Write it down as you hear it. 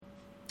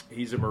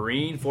He's a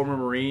Marine, former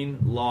Marine,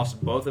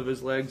 lost both of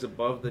his legs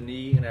above the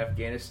knee in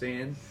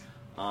Afghanistan,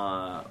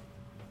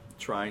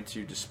 trying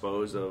to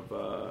dispose of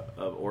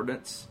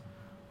ordnance.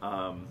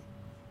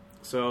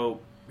 So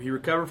he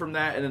recovered from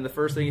that, and then the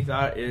first thing he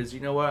thought is, you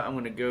know what, I'm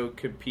going to go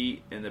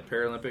compete in the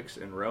Paralympics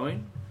in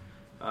rowing.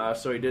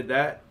 So he did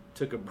that,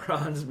 took a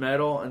bronze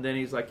medal, and then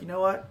he's like, you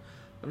know what,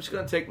 I'm just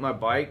going to take my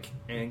bike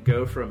and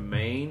go from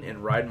Maine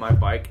and ride my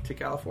bike to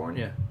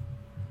California.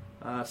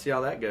 See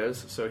how that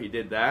goes. So he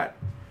did that.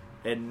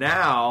 And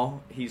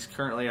now he's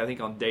currently, I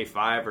think, on day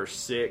 5 or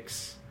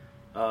 6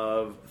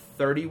 of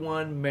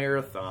 31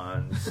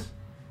 marathons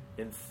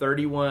in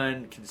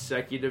 31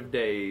 consecutive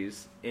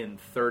days in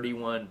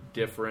 31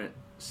 different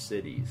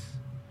cities.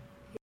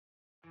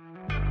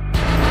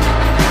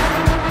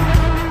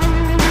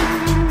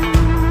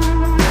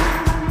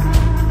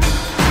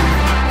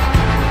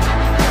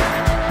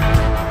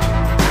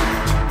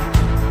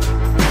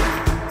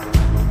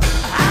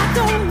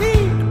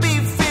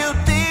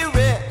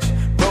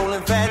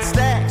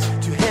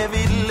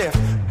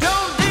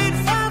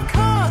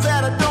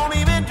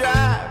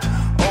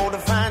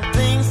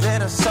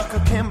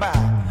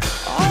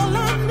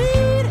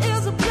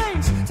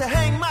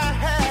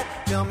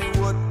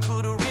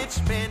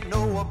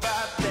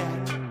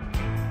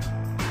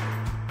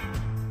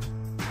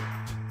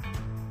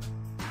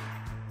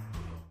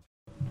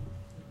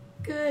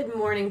 Good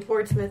morning,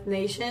 Portsmouth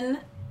Nation.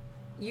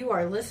 You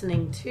are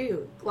listening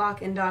to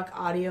Glock and Doc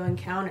Audio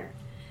Encounter.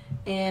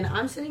 And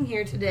I'm sitting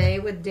here today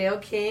with Dale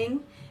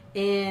King,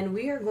 and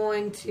we are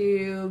going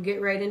to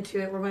get right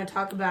into it. We're going to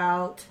talk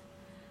about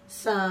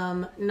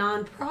some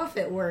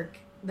nonprofit work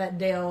that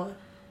Dale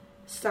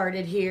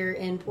started here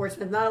in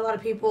Portsmouth. Not a lot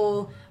of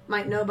people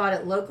might know about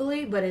it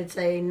locally, but it's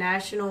a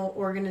national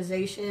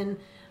organization,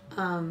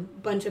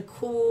 bunch of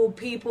cool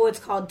people. It's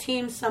called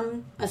Team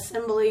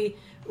Assembly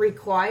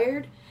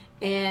Required.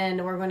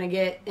 And we're going to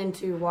get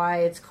into why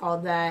it's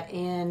called that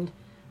and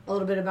a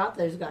little bit about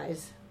those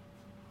guys.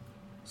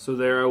 So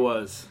there I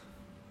was,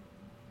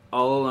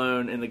 all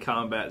alone in the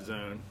combat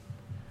zone,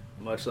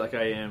 much like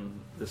I am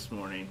this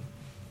morning.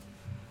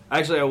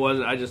 Actually, I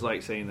wasn't. I just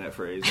like saying that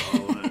phrase, all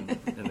alone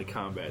in the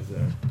combat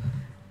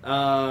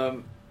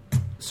zone.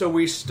 So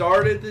we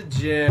started the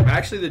gym.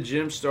 Actually, the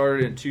gym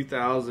started in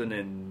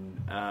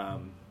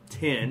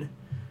 2010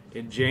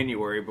 in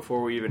January,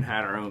 before we even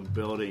had our own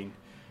building.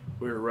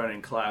 We were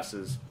running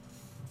classes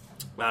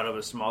out of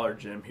a smaller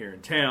gym here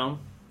in town,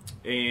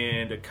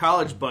 and a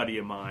college buddy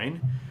of mine,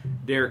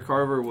 Derek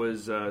Carver,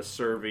 was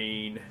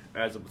serving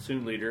as a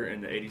platoon leader in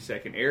the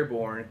 82nd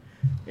Airborne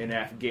in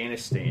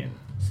Afghanistan.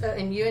 So,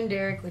 and you and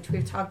Derek, which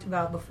we've talked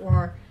about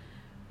before,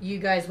 you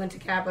guys went to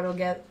Capitol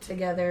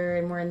together,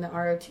 and we're in the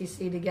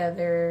ROTC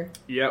together.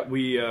 Yeah,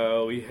 we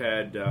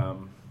had.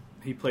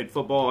 He played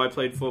football. I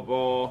played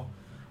football.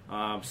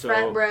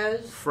 Frat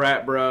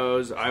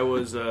bros. I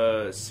was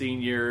a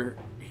senior.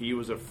 He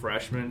was a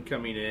freshman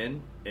coming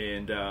in,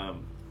 and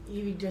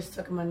you just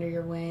took him under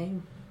your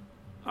wing.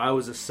 I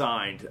was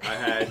assigned. I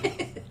had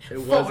it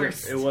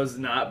was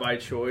not by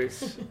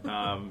choice.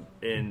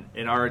 In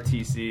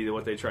ROTC,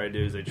 what they try to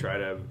do is they try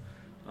to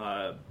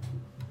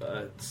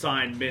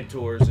sign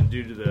mentors, and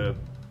due to the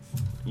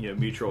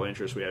mutual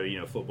interest we have,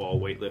 football,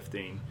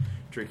 weightlifting,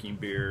 drinking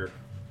beer,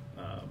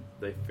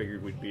 they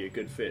figured we'd be a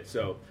good fit.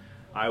 So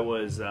I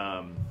was,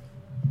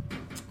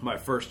 my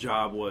first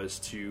job was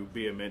to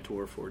be a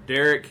mentor for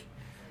Derek,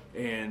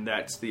 and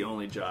that's the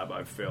only job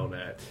I've failed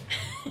at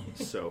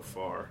so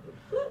far.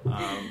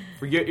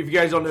 If you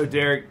guys don't know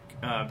Derek,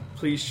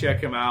 please check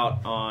him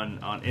out on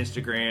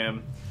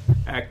Instagram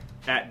at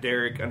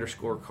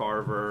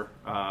Derek_Carver.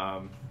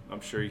 I'm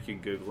sure you can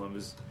Google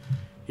him.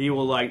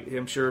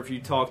 I'm sure if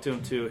you talk to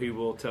him too, he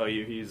will tell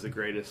you he's the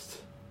greatest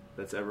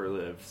that's ever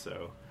lived.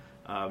 So.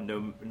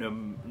 No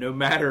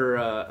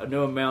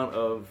amount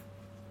of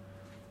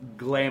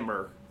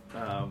glamour.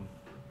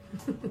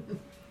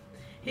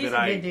 He's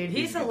a good dude.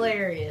 He's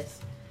hilarious.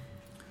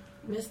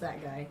 Miss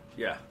that guy.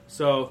 Yeah.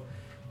 So,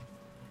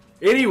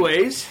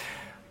 anyways,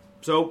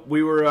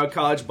 we were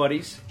college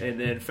buddies, and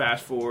then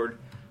fast forward.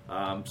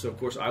 So of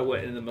course I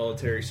went in the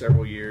military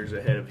several years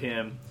ahead of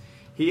him.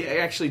 He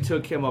actually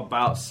took him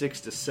about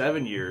 6 to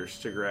 7 years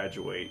to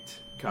graduate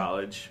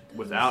college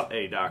without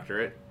a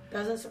doctorate.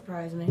 Doesn't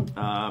surprise me.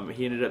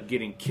 He ended up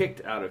getting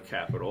kicked out of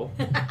Capitol.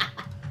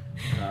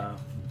 I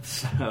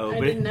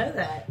didn't know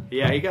that.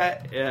 Yeah, he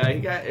got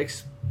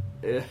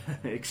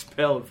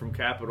expelled from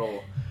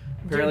Capitol.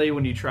 Apparently,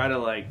 when you try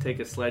to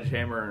take a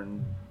sledgehammer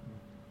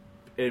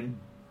and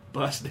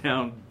bust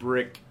down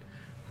brick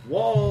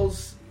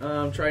walls,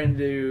 trying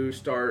to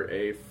start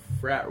a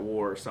frat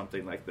war or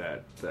something like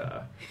that,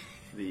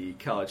 the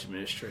college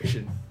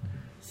administration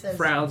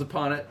frowns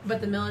upon it.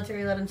 But the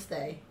military let him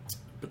stay.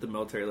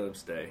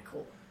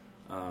 Cool.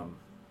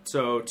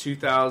 So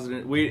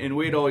 2000,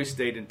 we'd always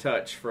stayed in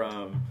touch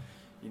from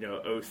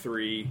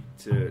 03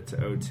 to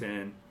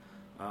 010.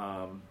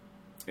 And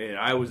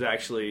I was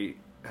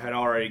had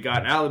already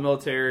gotten out of the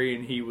military,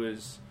 and he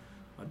was,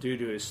 due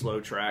to his slow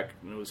track,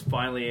 and was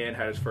finally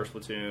had his first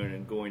platoon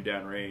and going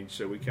down range.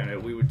 So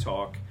we would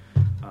talk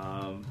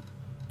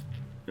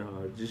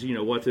just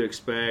what to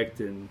expect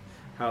and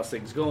how's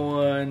things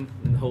going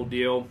and the whole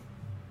deal.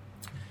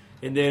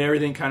 And then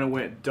everything kind of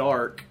went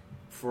dark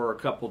for a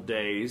couple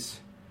days,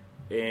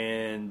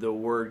 and the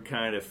word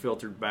kind of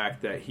filtered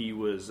back that he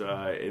was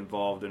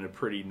involved in a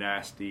pretty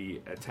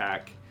nasty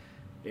attack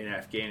in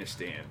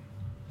Afghanistan.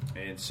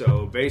 And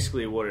so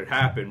basically what had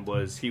happened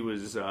was he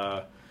was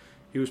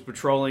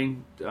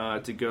patrolling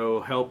to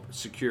go help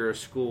secure a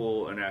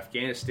school in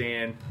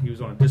Afghanistan. He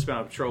was on a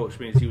dismounted patrol, which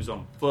means he was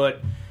on foot.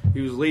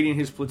 He was leading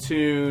his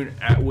platoon,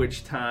 at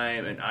which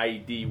time an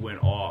IED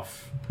went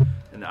off.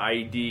 And the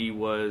IED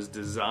was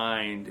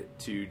designed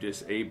to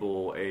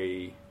disable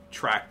a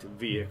tracked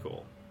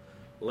vehicle,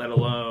 let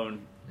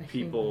alone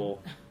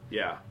people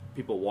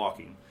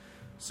walking.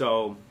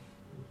 So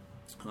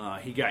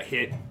he got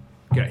hit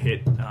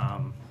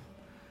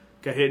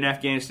in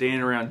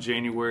Afghanistan around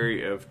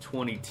January of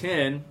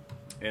 2010,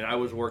 and I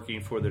was working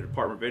for the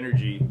Department of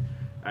Energy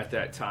at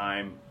that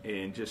time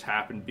and just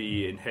happened to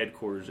be in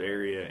headquarters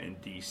area in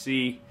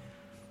D.C.,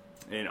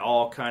 and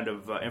all kind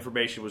of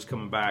information was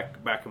coming back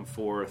and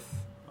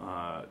forth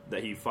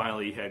that he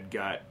finally had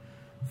got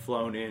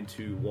flown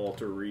into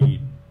Walter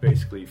Reed,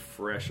 basically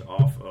fresh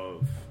off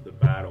of the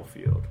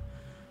battlefield.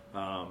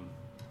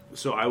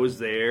 So I was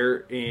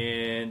there,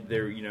 and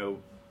they're,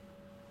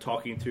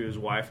 talking to his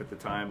wife at the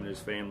time and his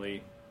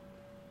family.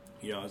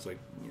 I was like,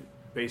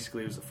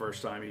 basically it was the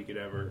first time he could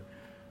ever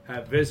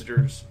have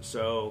visitors.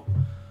 So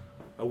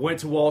I went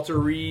to Walter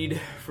Reed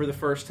for the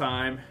first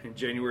time in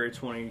January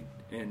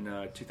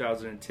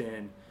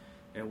 2010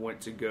 and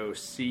went to go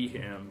see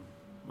him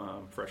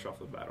fresh off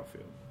the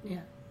battlefield.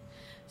 Yeah.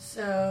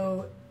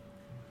 So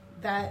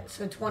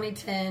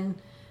 2010,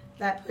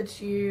 that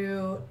puts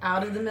you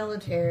out of the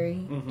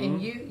military, and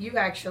you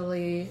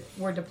actually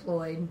were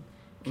deployed,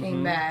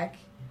 came back,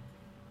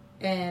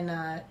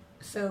 and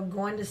so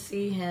going to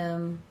see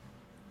him,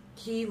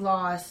 he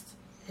lost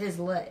his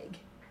leg.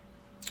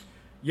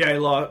 Yeah, he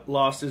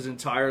lost his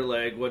entire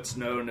leg, what's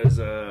known as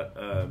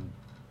a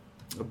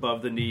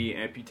above the knee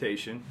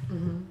amputation.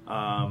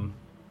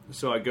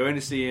 So I go in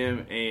to see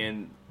him,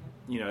 and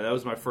that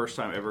was my first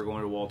time ever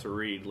going to Walter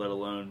Reed, let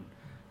alone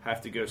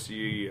have to go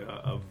see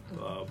one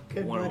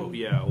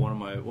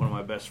of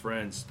my best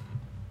friends.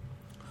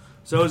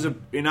 So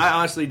and I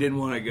honestly didn't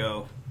want to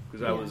go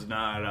because I was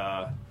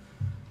not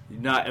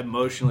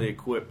emotionally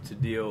equipped to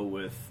deal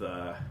with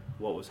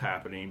what was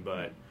happening,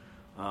 but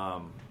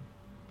I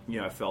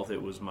felt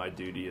it was my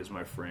duty as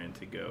my friend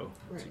to go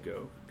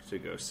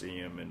see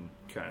him and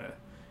kind of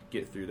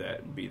get through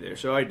that and be there.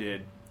 So I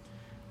did,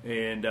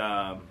 and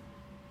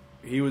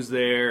he was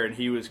there, and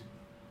he was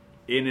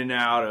in and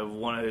out of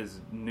one of his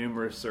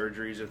numerous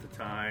surgeries at the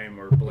time,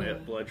 or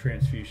blood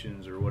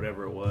transfusions, or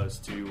whatever it was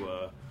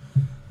to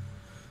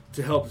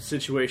help the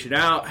situation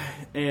out.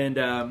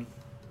 And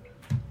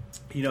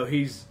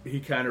he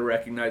kind of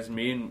recognized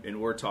me,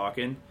 and we're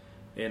talking,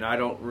 and I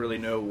don't really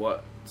know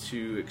what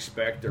to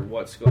expect or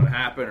what's going to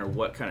happen or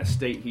what kind of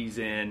state he's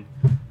in.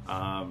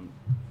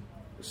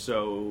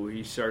 So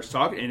he starts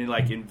talking,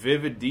 and in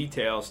vivid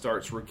detail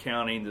starts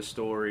recounting the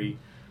story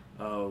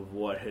of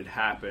what had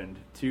happened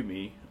to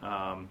me.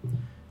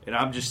 And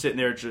I'm just sitting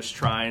there just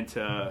trying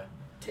to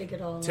take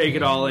it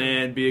all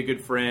in, be a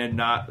good friend,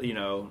 not,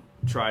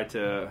 try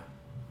to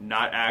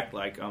not act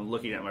like I'm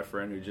looking at my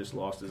friend who just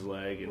lost his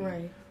leg,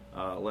 and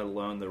let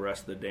alone the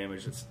rest of the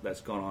damage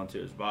that's gone on to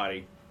his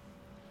body.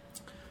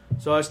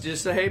 So I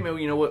just say, hey,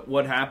 man,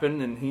 what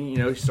happened? And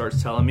he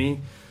starts telling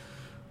me,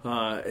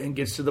 and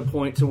gets to the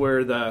point to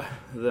where the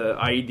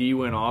IED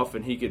went off,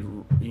 and he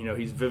could,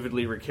 he's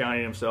vividly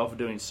recounting himself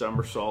doing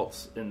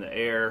somersaults in the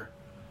air,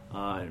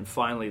 and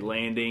finally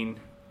landing,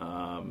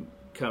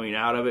 coming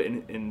out of it.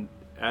 And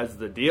as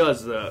the deal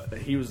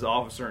he was the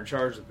officer in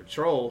charge of the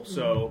patrol,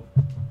 so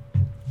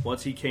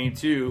once he came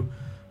to,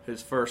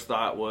 his first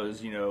thought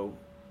was,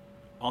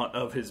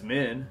 of his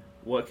men,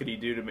 what could he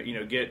do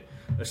to,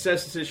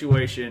 assess the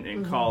situation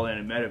and call in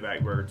a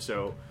medevac bird.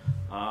 So,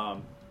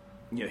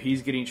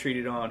 he's getting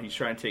treated on. He's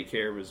trying to take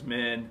care of his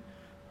men.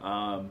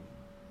 And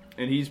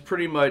he's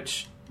pretty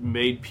much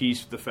made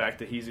peace with the fact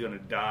that he's going to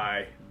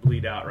die,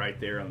 bleed out right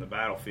there on the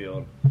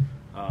battlefield.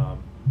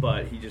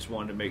 But he just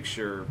wanted to make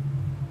sure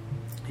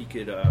he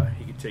could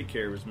take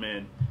care of his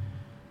men.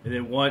 And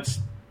then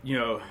once,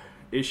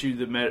 issued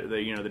the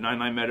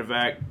 999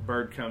 medevac,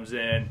 bird comes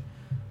in,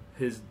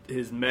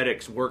 his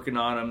medic's working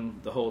on him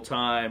the whole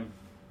time,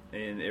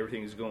 and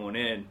everything's going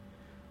in.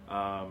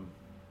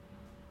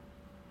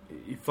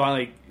 He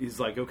finally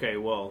is like, okay,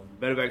 well,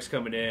 medevac's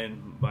coming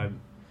in.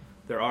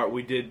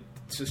 We did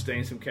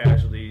sustain some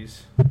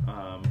casualties.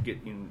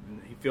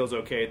 He feels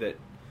okay that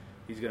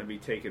he's going to be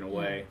taken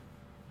away.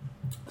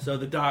 So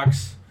the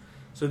docs.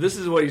 So this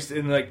is what he's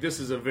in. This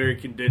is a very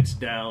condensed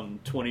down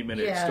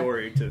 20-minute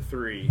story to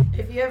 3.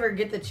 If you ever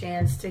get the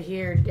chance to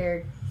hear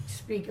Derek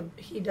speak,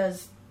 he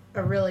does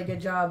a really good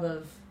job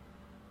of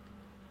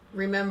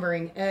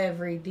remembering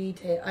every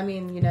detail. I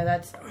mean,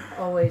 that's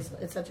always,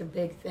 it's such a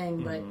big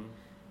thing, but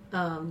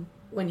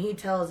when he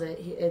tells it,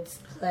 it's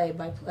play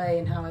by play,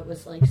 and how it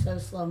was like so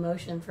slow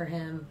motion for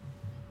him,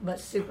 but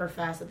super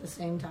fast at the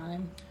same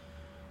time.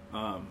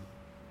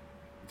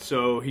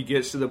 So he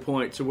gets to the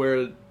point to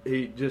where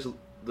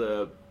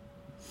the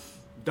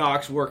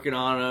Doc's working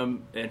on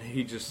him, and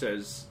he just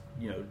says,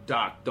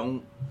 Doc,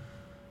 don't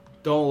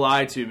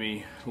lie to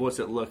me. What's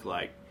it look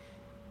like?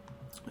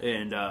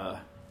 And the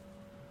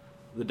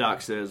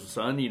Doc says,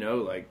 son,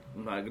 I'm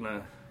not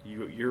gonna.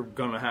 You're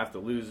gonna have to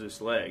lose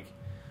this leg.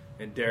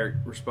 And Derek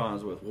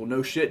responds with, well,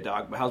 no shit,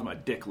 Doc, but how's my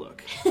dick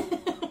look?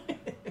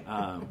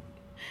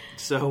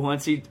 So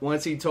once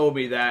he told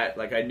me that,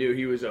 like, I knew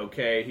he was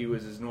okay. He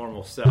was his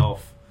normal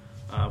self,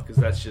 because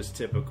that's just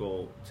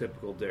typical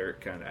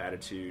Derek kind of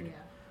attitude.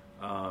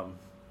 Yeah.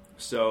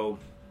 So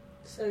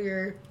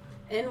you're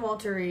in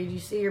Walter Reed. You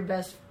see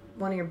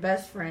one of your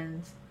best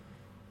friends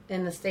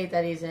in the state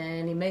that he's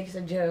in. He makes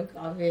a joke,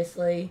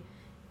 obviously.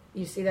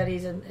 You see that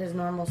he's in his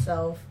normal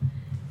self,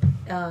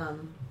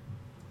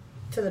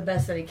 to the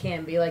best that he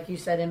can be, like you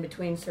said, in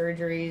between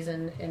surgeries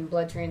and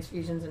blood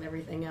transfusions and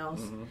everything else.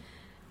 Mm-hmm.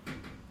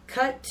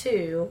 Cut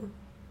to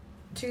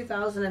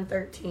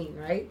 2013,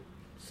 right?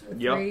 So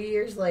 3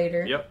 years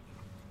later. Yep.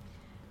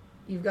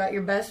 You've got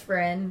your best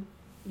friend.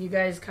 You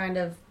guys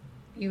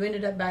you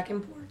ended up back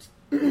in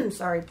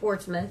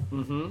Portsmouth.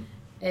 Mm-hmm.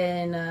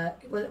 And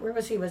where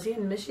was he? Was he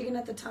in Michigan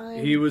at the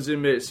time? He was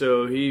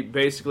so he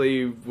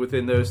basically,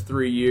 within those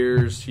 3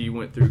 years, he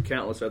went through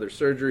countless other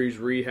surgeries,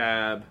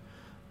 rehab,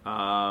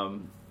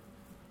 and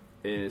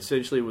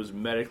essentially was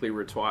medically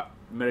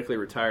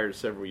retired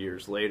several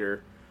years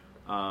later.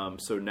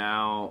 So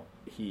now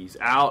he's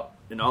out,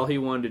 and all he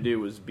wanted to do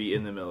was be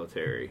in the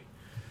military.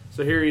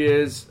 So here he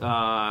is.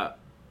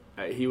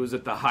 He was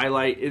at the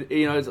highlight.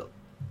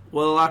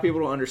 What a lot of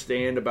people don't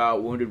understand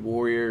about wounded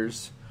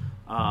warriors.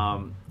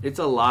 It's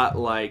a lot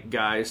like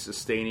guys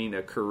sustaining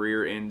a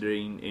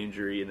career-ending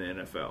injury in the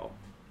NFL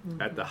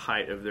at the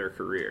height of their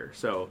career.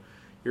 So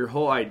your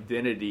whole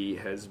identity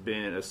has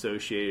been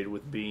associated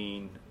with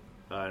being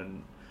a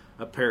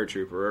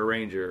paratrooper, a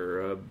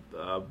ranger,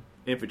 a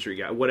infantry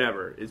guy,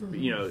 whatever. It's,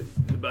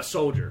 a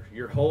soldier.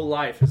 Your whole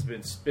life has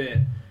been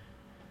spent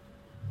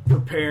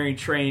preparing,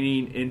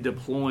 training, and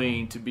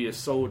deploying to be a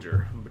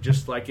soldier. But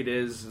just like it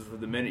is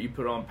the minute you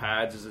put on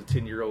pads as a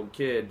 10-year-old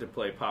kid to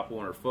play Pop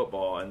Warner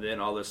football, and then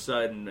all of a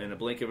sudden, in a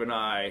blink of an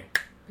eye,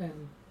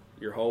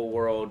 your whole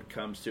world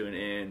comes to an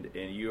end,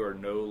 and you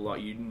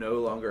no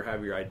longer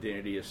have your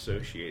identity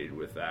associated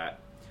with that,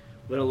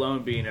 let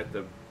alone being at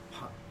the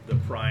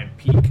prime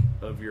peak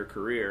of your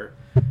career.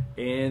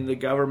 And the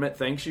government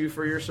thanks you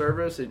for your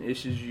service and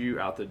issues you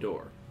out the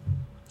door.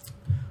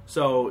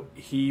 So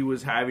he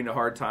was having a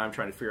hard time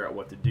trying to figure out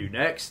what to do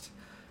next.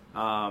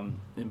 And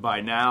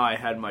by now I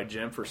had my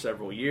gym for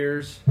several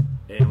years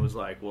and was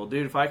like, well,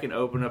 dude, if I can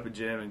open up a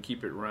gym and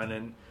keep it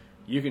running,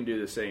 you can do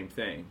the same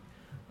thing.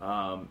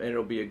 And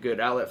it'll be a good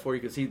outlet for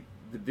you, because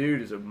the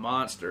dude is a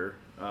monster.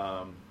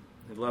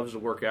 He loves to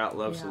work out,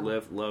 loves to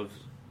lift,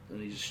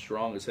 and he's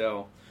strong as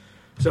hell.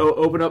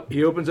 So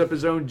he opens up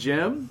his own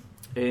gym,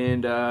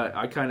 and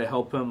I kind of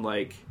help him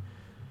make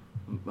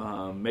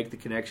the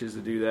connections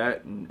to do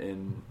that,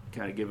 and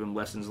kind of give him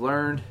lessons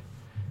learned.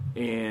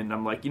 And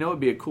I'm like, it'd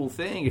be a cool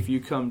thing if you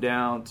come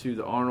down to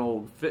the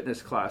Arnold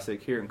Fitness Classic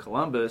here in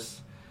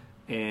Columbus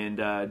and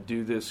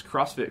do this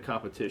CrossFit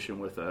competition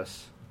with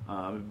us.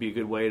 It'd be a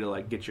good way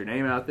to get your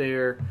name out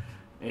there,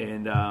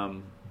 and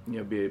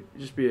be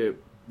a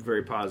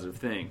very positive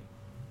thing.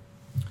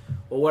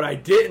 Well, what I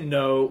didn't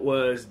know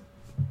was,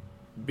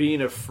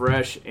 being a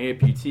fresh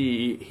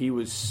amputee, he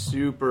was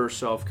super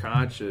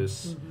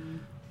self-conscious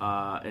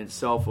and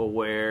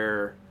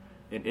self-aware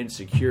and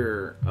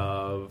insecure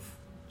of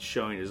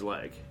showing his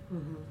leg,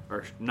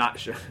 or not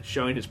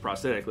showing his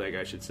prosthetic leg,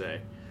 I should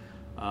say,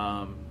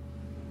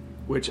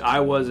 which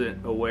I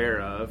wasn't aware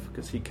of,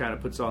 because he kind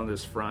of puts on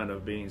this front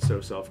of being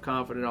so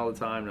self-confident all the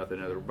time,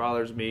 nothing ever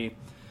bothers me.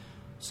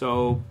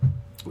 So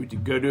we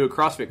did go do a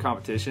CrossFit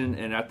competition,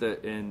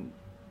 and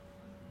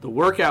the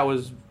workout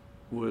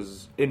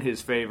was in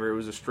his favor. It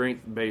was a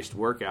strength-based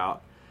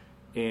workout.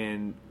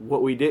 And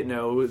what we didn't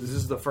know is this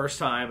is the first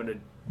time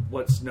in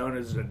what's known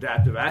as an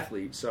adaptive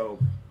athlete. So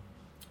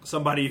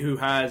somebody who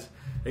has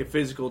a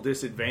physical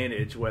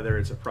disadvantage, whether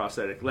it's a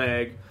prosthetic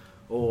leg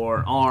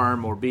or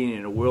arm or being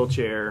in a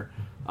wheelchair,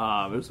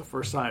 it was the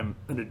first time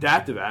an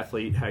adaptive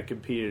athlete had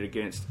competed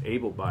against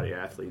able-bodied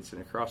athletes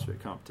in a CrossFit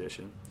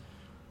competition.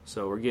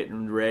 So we're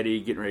getting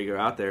ready to go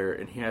out there,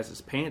 and he has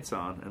his pants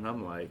on, and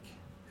I'm like,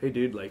 hey,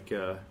 dude, rip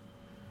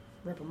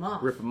them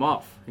off. Rip them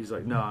off. He's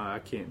like, no, I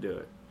can't do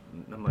it.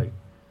 And I'm like,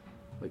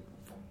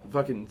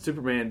 fucking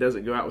Superman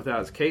doesn't go out without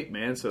his cape,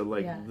 man. So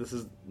this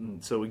is,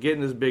 so we get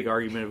in this big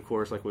argument, of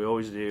course, like we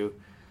always do,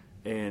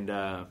 and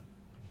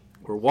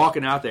we're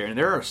walking out there, and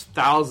there are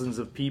thousands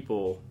of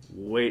people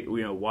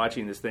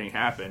watching this thing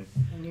happen.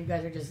 And you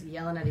guys are just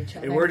yelling at each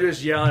other. And we're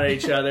just yelling at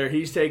each other.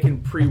 He's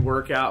taking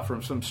pre-workout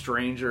from some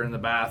stranger in the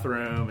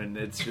bathroom, and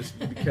it's just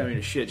becoming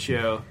a shit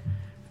show.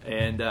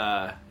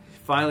 And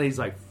finally, he's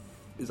like,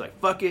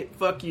 fuck it,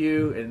 fuck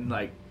you, and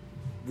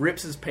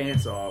rips his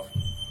pants off.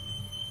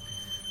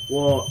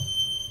 Well,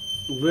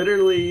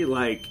 literally,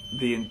 like,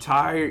 the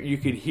entire, you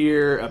could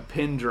hear a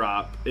pin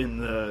drop in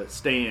the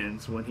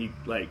stands when he,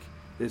 like,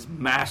 this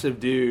massive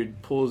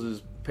dude pulls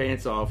his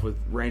pants off with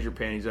Ranger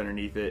panties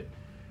underneath it.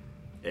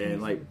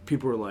 And, like,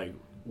 people were, like,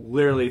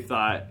 literally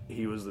thought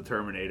he was the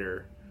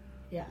Terminator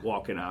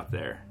walking out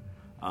there.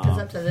 Because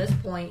up to this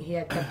point, he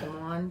had kept them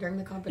on during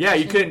the competition. Yeah,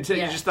 you couldn't tell.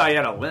 You just thought he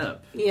had a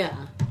limp. Yeah.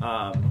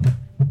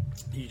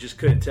 You just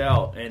couldn't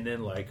tell. And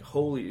then, like,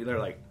 they're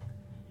like,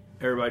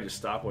 everybody just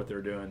stopped what they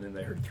were doing. Then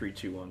they heard 3,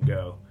 2, 1,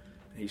 go.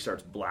 And he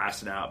starts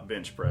blasting out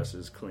bench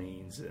presses,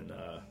 cleans,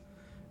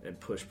 and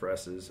push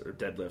presses or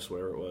deadlifts,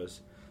 whatever it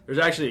was. There's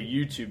actually a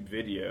YouTube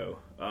video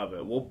of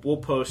it. We'll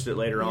post it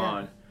later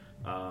on.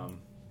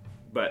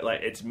 But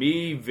like, it's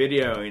me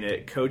videoing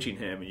it, coaching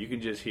him, and you can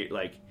just hear,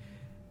 like,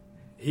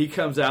 he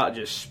comes out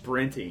just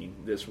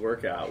sprinting this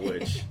workout,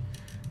 which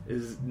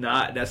is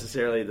not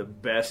necessarily the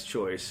best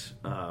choice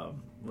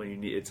when you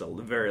need. It's a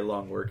very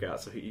long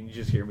workout, so you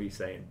just hear me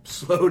saying,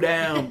 "Slow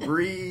down,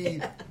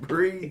 breathe,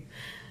 breathe."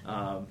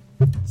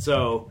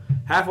 So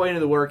halfway into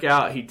the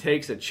workout, he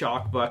takes a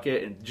chalk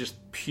bucket and just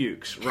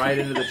pukes right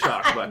into the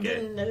chalk bucket.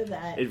 I didn't know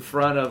that. In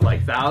front of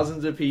like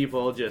thousands of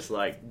people, just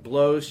like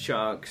blows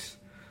chunks.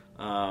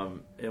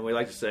 And we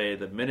like to say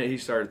the minute he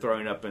started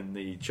throwing up in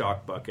the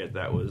chalk bucket,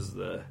 that was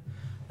the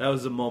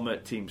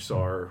moment Team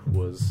SAR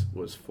was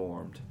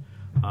formed.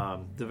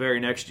 The very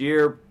next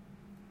year,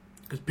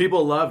 because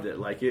people loved it,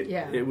 like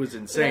it was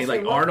insane.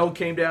 Like Arnold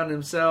came down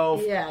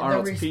himself,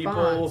 Arnold's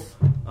people.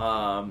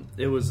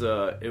 It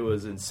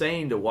was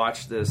insane to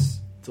watch this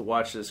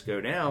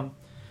go down.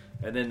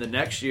 And then the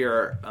next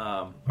year,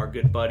 our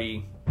good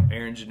buddy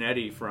Aaron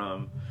Giannetti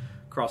from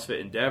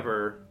CrossFit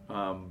Endeavor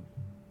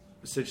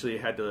essentially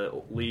had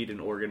to lead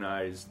and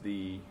organize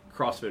the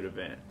CrossFit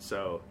event.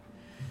 So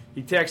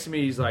he texted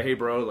me. He's like, "Hey,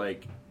 bro,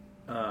 like,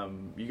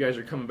 you guys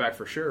are coming back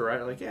for sure, right?"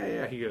 I'm like,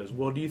 yeah. He goes,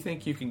 "Well, do you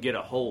think you can get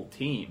a whole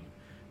team?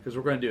 Because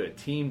we're going to do a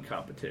team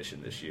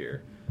competition this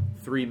year,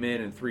 3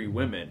 men and 3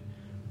 women.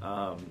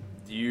 Do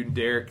you,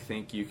 Derek,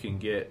 think you can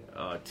get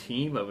a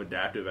team of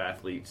adaptive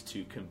athletes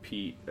to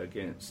compete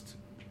against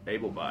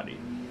able-bodied?"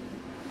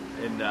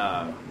 And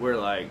we're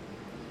like,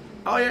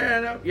 "Oh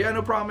yeah,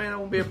 no problem, man. It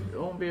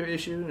won't be an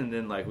issue." And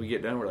then like we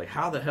get done, we're like,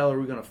 "How the hell are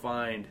we going to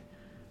find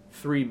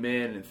 3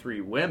 men and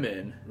 3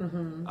 women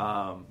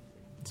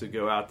to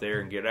go out there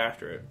and get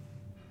after it?"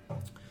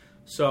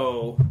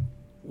 So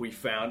we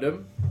found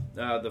them.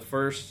 The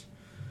first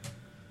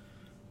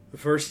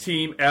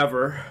team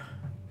ever,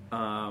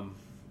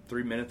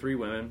 3 men and 3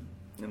 women,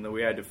 and then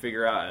we had to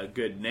figure out a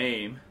good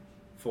name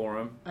for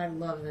them. I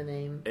love the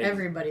name.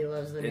 Everybody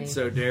loves the name. And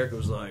so Derek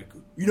was like,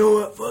 "You know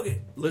what? Fuck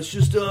it. Let's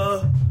just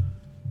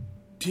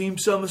team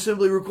some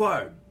assembly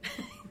required."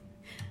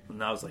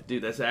 And I was like,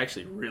 "Dude, that's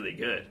actually really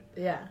good."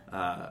 Yeah.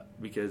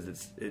 Because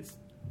it's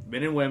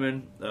men and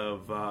women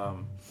of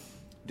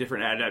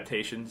different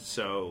adaptations.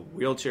 So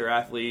wheelchair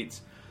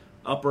athletes,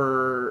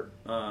 upper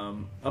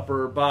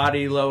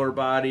body, lower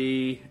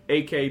body,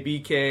 AK,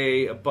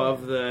 BK,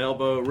 above the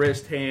elbow,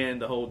 wrist, hand,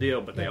 the whole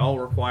deal. But they all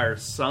require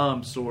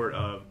some sort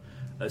of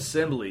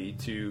assembly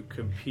to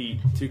complete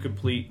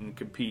and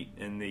compete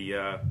in the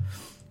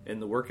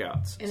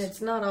workouts. And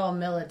it's not all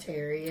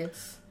military.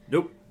 It's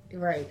nope.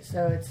 Right.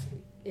 So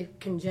it's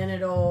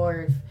congenital,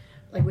 or if,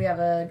 like, we have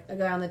a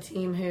guy on the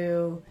team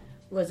who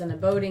was in a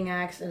boating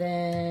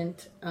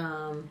accident.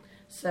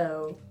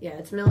 So yeah,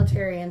 it's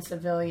military and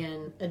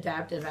civilian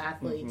adaptive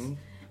athletes.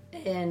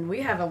 And we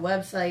have a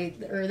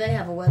website, or they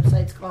have a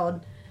website. It's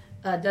called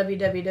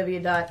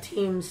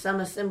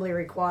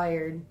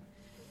www.teamsomeassemblyrequired.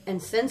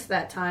 And since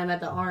that time at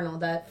the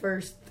Arnold, that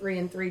first 3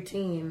 and 3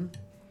 team,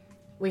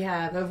 we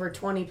have over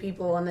 20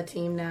 people on the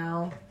team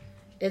now.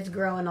 It's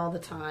growing all the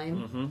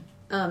time.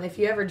 If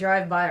you ever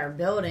drive by our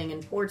building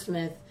in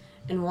Portsmouth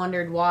and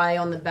wondered why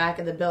on the back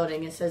of the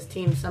building it says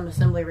Team Some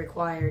Assembly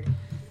Required,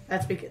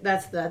 that's because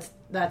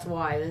that's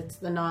why. It's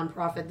the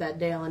nonprofit that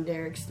Dale and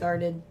Derek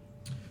started.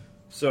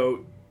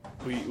 So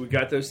we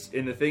got this,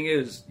 and the thing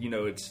is,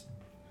 it's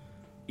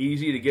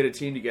easy to get a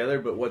team together,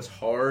 but what's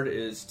hard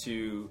is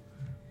to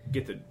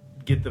get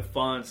the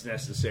funds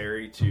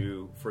necessary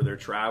for their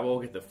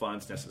travel, get the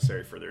funds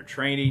necessary for their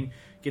training,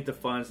 get the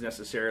funds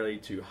necessarily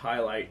to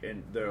highlight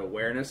and the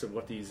awareness of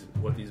what these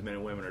men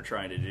and women are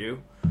trying to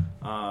do.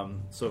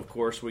 So of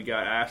course we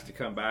got asked to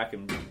come back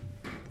and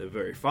the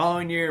very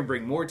following year and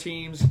bring more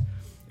teams,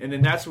 and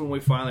then that's when we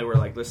finally were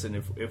like,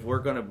 listen, if we're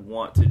going to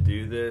want to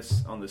do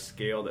this on the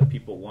scale that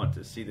people want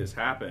to see this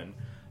happen,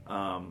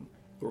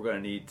 we're going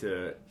to need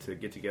to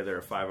get together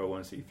a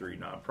 501c3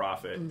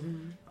 nonprofit,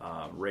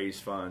 raise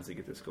funds to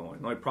get this going.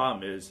 The only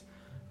problem is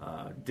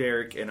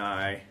Derek and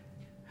I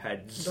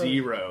had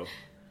zero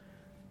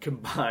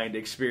combined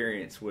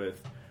experience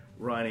with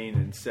running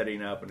and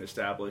setting up and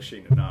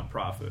establishing a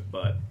nonprofit.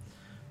 But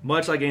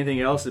much like anything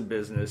else in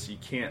business, you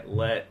can't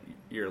let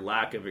your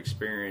lack of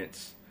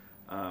experience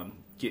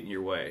get in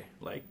your way.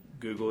 Like,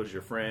 Google is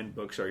your friend,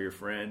 books are your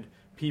friend,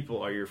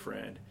 people are your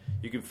friend.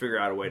 You can figure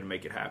out a way to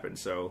make it happen.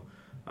 So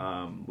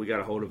we got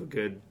a hold of a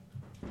good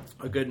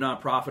a good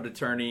nonprofit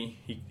attorney.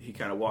 He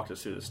kind of walked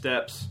us through the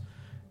steps.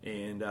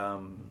 And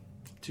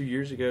 3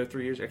 years ago,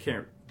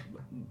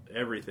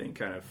 everything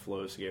kind of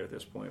flows together at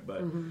this point.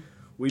 But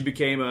we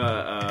became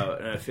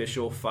an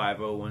official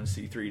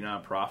 501c3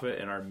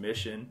 nonprofit, and our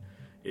mission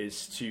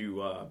is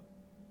to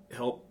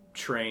help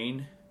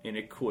train and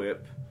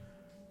equip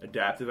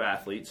adaptive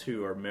athletes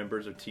who are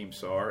members of Team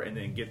SAR, and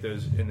then get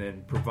those, and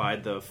then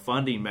provide the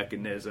funding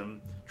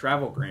mechanism,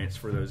 travel grants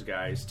for those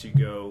guys to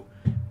go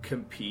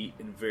compete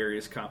in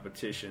various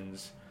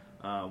competitions,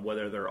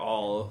 whether they're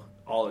all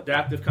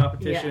adaptive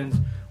competitions,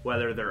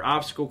 whether they're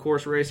obstacle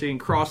course racing,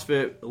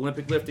 CrossFit,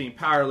 Olympic lifting,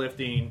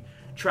 powerlifting,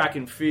 track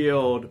and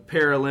field,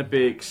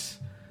 Paralympics.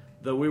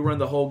 We run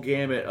the whole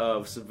gamut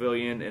of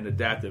civilian and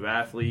adaptive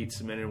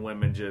athletes, men and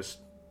women, just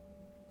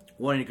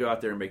wanting to go out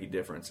there and make a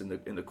difference. And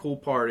the cool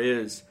part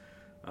is,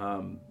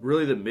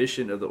 really the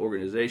mission of the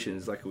organization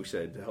is, like we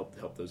said, to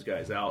help those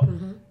guys out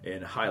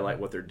and highlight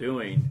what they're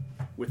doing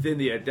within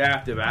the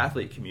adaptive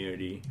athlete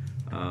community.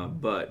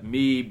 But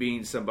me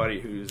being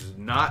somebody who's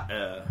not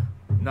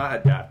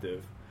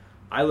adaptive,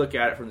 I look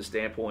at it from the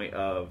standpoint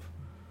of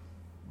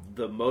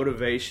the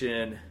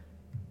motivation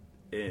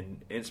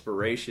and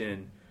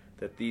inspiration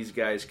that these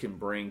guys can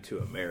bring to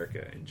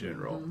America in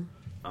general.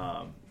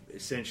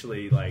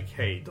 Essentially, like,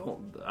 hey,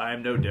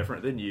 I'm no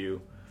different than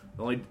you.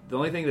 The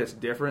only thing that's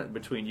different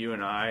between you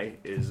and I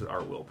is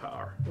our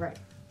willpower. Right.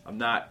 I'm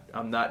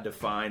not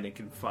defined and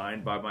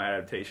confined by my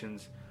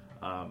adaptations.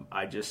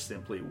 I just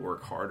simply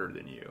work harder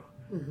than you.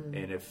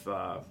 And if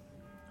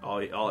all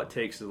it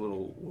takes is a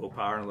little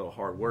willpower and a little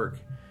hard work,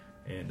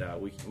 and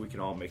we can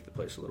all make the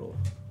place a little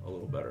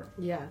better.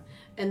 Yeah,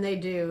 and they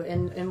do.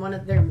 And one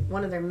of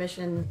their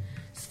mission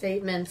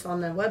statements on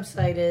the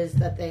website is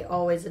that they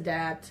always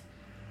adapt,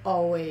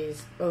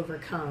 always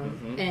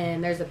overcome.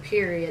 And there's a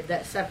period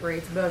that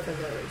separates both of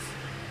those.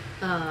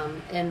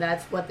 And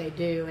that's what they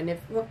do. And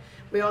if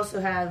we also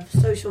have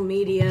social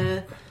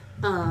media,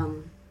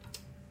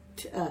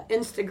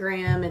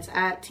 Instagram, it's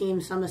at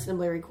Team Some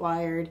Assembly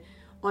Required.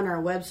 On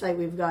our website,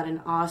 we've got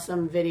an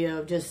awesome video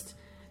of just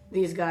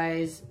these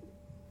guys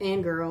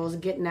and girls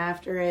getting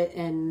after it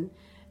and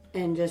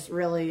just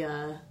really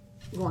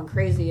going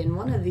crazy. And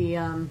one of the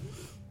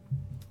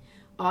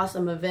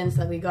awesome events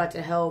that we got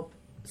to help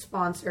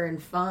sponsor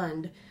and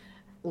fund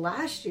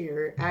last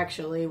year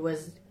actually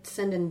was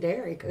sending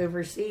Derek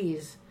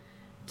overseas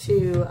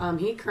to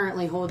he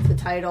currently holds the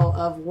title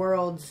of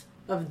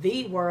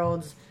the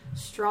world's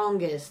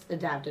strongest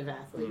adaptive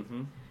athlete.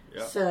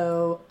 Yep.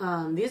 So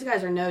these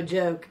guys are no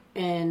joke,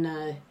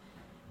 and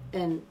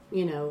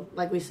you know,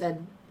 like we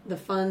said, the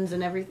funds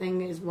and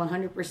everything is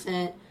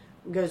 100%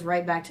 goes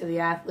right back to the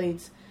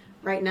athletes.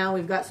 Right now,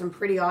 we've got some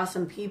pretty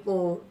awesome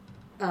people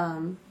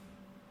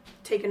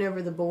taking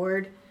over the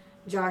board.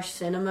 Josh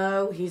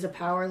Cinemo, he's a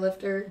power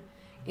lifter.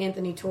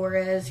 Anthony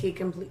Torres, he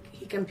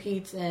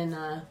competes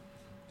in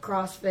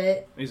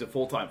CrossFit. He's a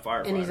full-time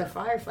firefighter. And he's a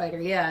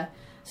firefighter, yeah.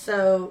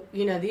 So,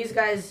 you know, these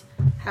guys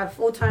have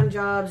full-time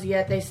jobs,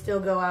 yet they still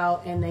go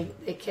out and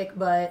they kick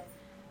butt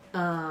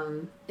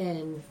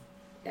in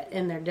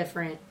their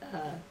different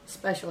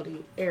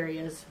specialty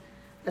areas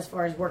as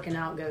far as working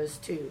out goes,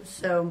 too.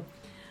 So,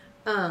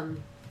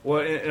 well,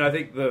 and I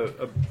think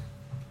a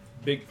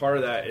big part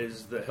of that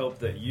is the help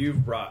that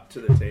you've brought to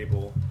the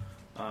table.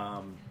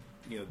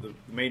 You know, the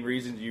main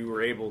reason you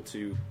were able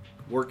to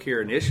work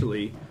here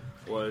initially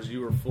was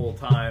you were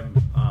full-time,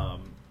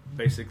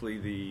 basically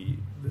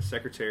the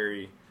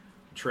secretary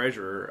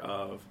treasurer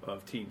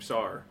of Team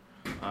SAR.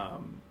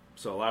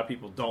 So a lot of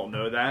people don't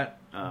know that.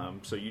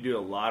 So you do a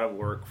lot of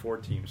work for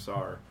Team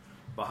SAR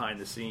behind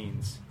the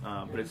scenes.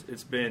 But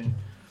it's been,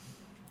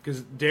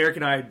 because Derek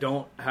and I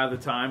don't have the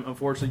time.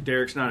 Unfortunately,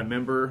 Derek's not a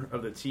member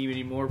of the team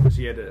anymore because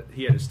he had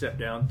to step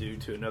down due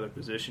to another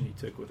position he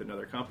took with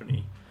another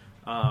company.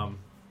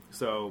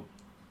 So,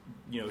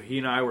 you know, he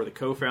and I were the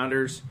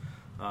co-founders.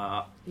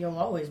 You'll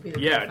always be the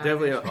co-founders. Co-founders.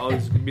 Definitely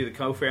always be the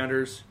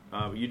co-founders.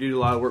 You do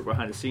a lot of work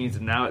behind the scenes,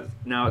 and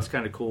now it's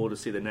kind of cool to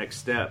see the next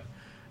step,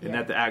 and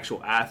that the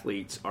actual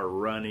athletes are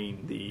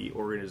running the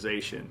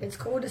organization. It's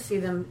cool to see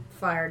them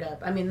fired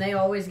up. I mean, they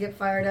always get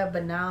fired up,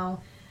 but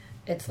now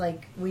it's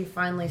like we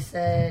finally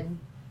said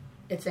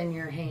it's in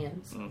your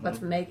hands. Let's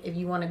if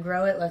you want to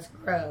grow it, let's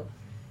grow.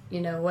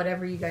 You know,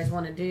 whatever you guys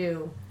want to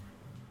do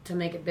to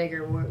make it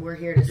bigger, we're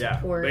here to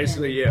support.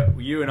 Basically,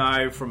 you and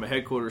I, from a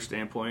headquarters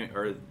standpoint,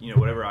 or, you know,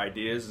 whatever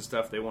ideas and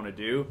stuff they want to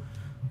do,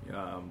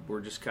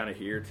 we're just kind of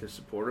here to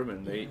support them,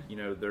 and they, you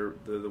know, they're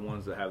the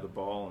ones that have the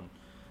ball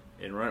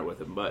and run it with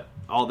them. But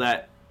all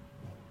that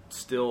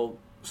still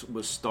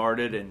was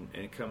started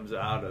and comes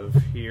out of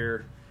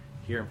here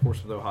in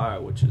Portsmouth, Ohio,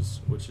 which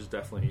is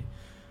definitely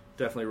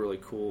really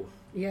cool.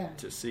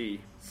 To see.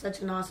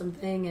 Such an awesome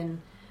thing,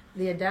 and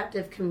the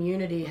adaptive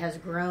community has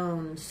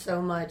grown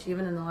so much,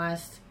 even in the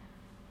last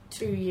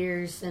 2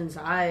 years since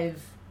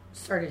I've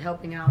started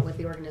helping out with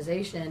the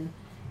organization,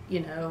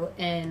 you know,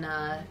 and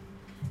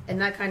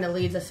that kind of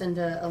leads us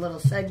into a little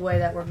segue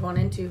that we're going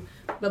into.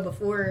 But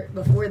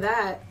before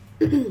that,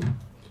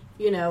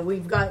 you know,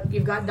 you've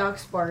got Doc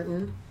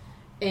Spartan,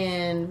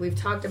 And we've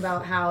talked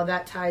about how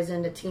that ties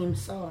into Team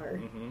SAR,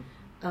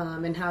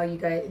 and how you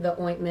guys,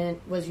 the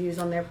ointment was used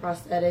on their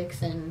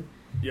prosthetics and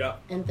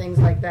things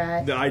like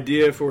that. The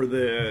idea for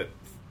the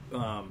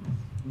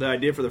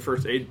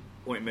first aid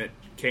ointment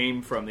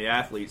came from the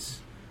athletes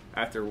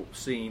after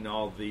seeing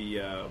all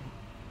the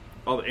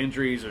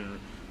injuries and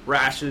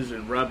rashes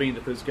and rubbing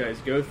that those guys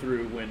go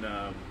through when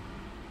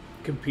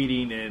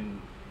competing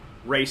in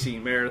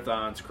racing,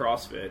 marathons,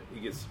 CrossFit.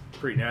 It gets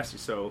pretty nasty,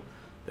 so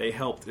they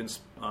helped us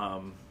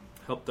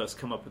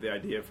come up with the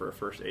idea for a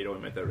first aid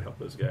ointment that would help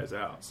those guys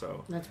out.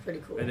 So that's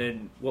pretty cool. And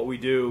then what we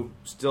do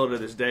still to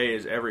this day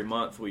is every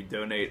month we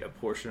donate a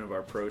portion of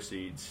our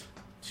proceeds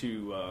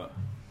to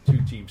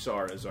Team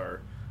SAR as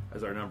our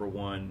number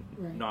one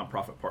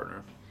nonprofit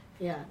partner.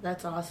 Yeah,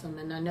 that's awesome.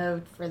 And I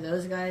know for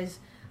those guys,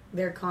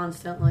 they're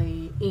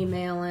constantly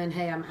emailing,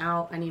 hey, I'm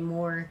out, I need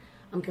more,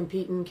 I'm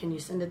competing, can you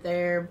send it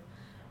there,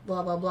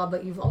 blah, blah, blah.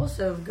 But you've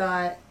also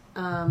got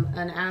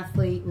an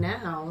athlete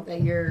now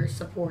that you're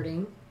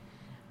supporting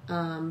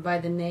by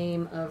the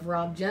name of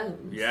Rob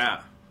Jones.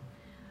 Yeah.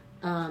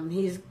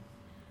 He's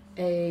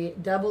a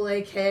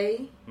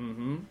AA.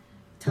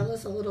 Tell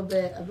us a little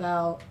bit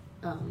about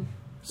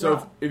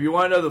So if you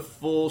want to know the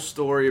full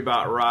story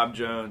about Rob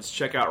Jones,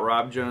 check out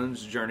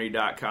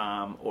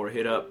robjonesjourney.com or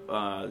hit up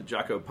the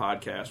Jocko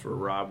podcast where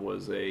Rob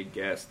was a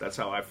guest. That's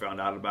how I found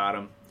out about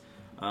him.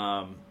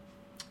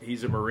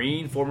 He's a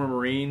Marine, former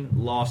Marine,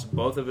 lost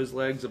both of his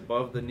legs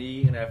above the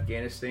knee in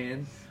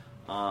Afghanistan,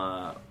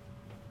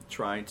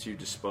 trying to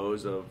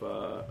dispose of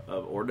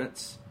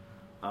ordnance.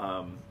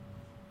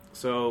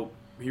 So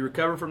he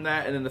recovered from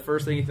that, and then the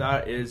first thing he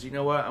thought is, you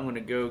know what, I'm going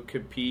to go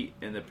compete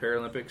in the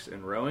Paralympics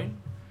in rowing.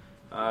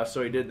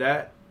 So he did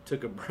that,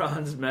 took a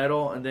bronze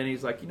medal, and then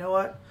he's like, you know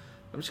what?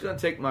 I'm just going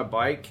to take my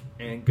bike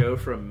and go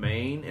from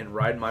Maine and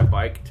ride my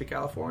bike to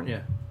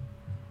California.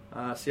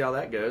 See how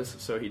that goes.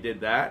 So he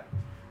did that.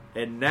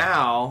 And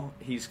now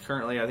he's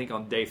currently, I think,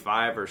 on day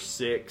 5 or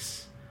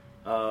 6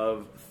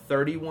 of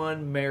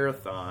 31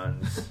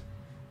 marathons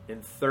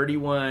in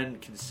 31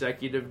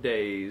 consecutive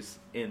days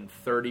in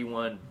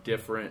 31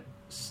 different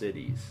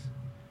cities.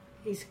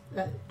 He's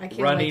I can't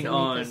running wait to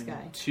on meet this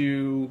guy.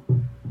 2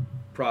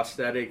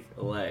 prosthetic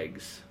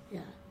legs.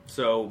 Yeah.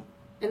 So,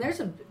 and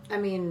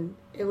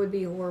it would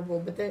be horrible,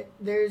 but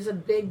there's a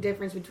big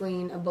difference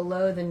between a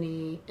below the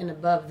knee and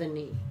above the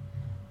knee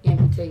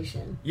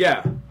amputation.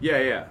 Yeah. I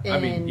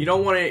mean, you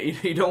don't want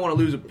to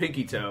lose a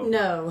pinky toe.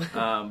 No.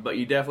 But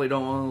you definitely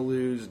don't want to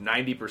lose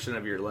 90%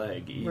 of your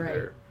leg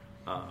either.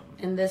 Right.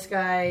 And this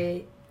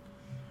guy,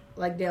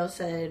 like Dale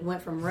said,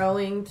 went from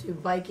rowing to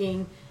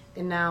biking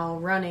and now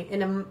running.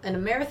 In a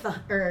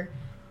marathon, or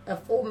a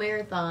full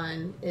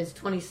marathon is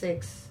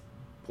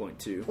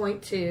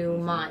 26.2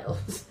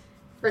 miles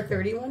for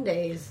 31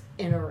 days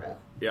in a row.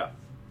 Yeah.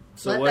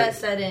 So let that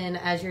set in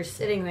as you're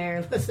sitting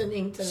there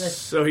listening to this.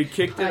 So he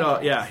kicked it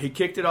off. Yeah, he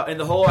kicked it off. And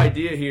the whole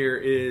idea here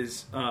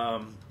is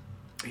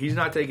he's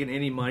not taking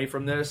any money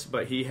from this,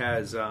 but he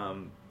has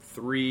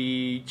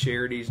 3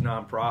 charities,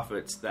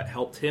 nonprofits that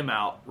helped him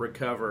out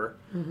recover.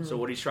 Mm-hmm. So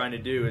what he's trying to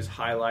do is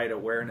highlight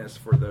awareness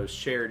for those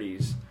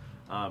charities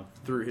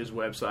through his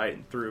website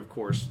and through, of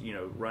course,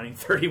 running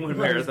 31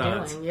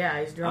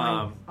 marathons. He's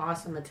drawing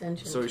awesome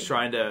attention. So he's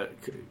trying to,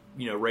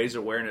 raise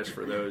awareness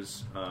for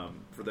those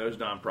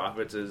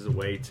nonprofits as a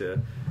way to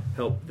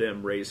help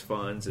them raise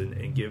funds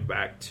and give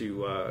back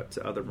to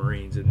other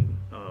Marines and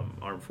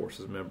Armed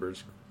Forces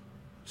members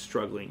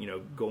struggling,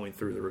 going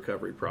through the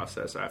recovery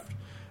process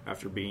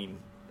after being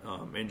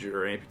injured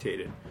or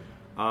amputated.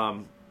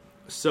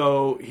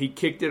 So he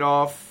kicked it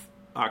off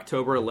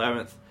October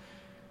 11th.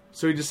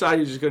 So he decided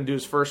he was just going to do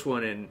his first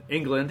one in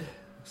England.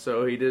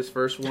 So he did his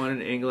first one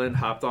in England,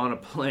 hopped on a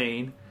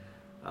plane,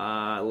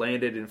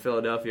 landed in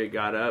Philadelphia,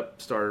 got up,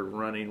 started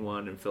running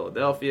one in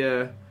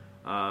Philadelphia.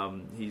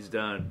 He's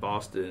done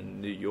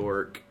Boston, New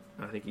York.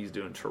 I think he's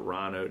doing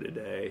Toronto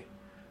today.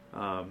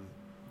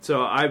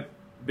 So I've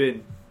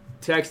been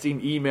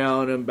texting,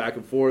 emailing him back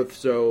and forth.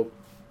 So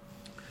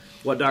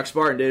what Doc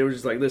Spartan did was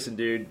just like, listen,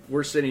 dude,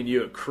 we're sending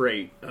you a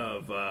crate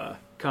of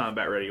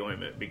combat ready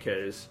ointment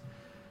because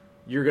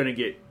you're going to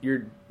get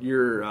your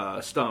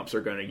stumps are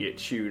going to get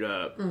chewed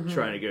up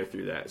trying to go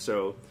through that.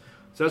 So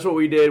that's what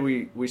we did.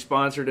 We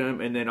sponsored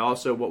him, and then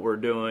also what we're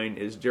doing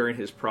is during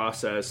his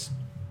process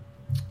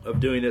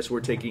of doing this,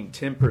 we're taking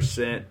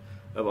 10%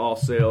 of all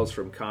sales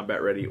from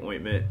combat ready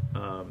ointment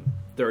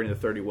during the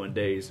 31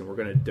 days, and we're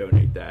going to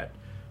donate that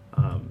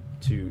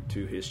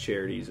to his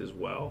charities as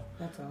well.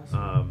 That's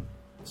awesome.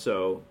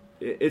 So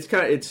it's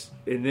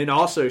and then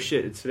also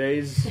it's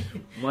today's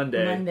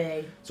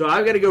Monday. So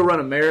I've got to go run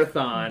a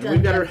marathon.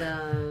 We've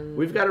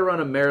got to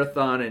run a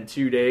marathon in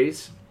 2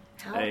 days.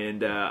 How?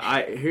 And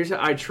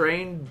I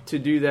trained to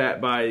do that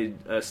by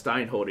a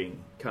Steinholding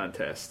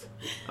contest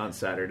on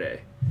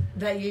Saturday.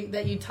 That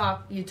you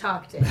talked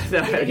it.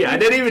 I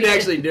didn't even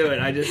actually do it.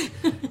 I just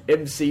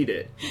emceed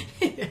it.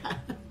 Yeah.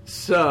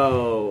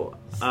 So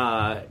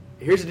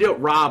here's the deal,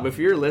 Rob. If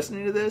you're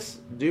listening to this,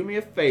 do me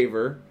a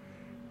favor.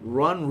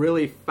 Run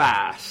really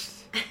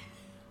fast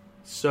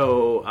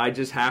So I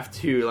just have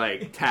to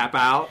like tap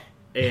out,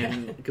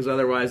 and because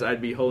otherwise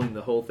I'd be holding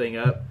the whole thing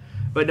up.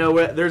 But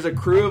no, there's a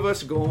crew of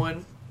us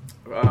going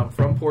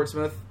from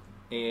Portsmouth,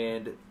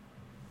 and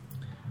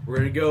we're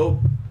going to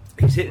go.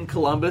 He's hitting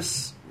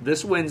Columbus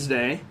this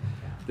Wednesday.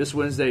 This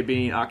Wednesday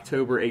being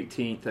October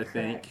 18th, I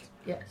think.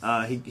 Yes.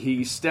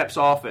 He steps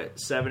off at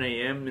 7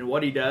 a.m. and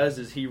what he does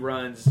is he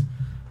runs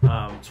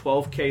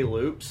 12K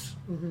loops.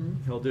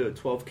 Mm-hmm. He'll do a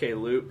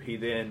 12K loop. He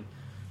then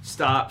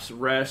stops,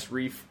 rests,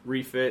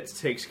 refits,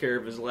 takes care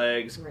of his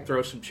legs,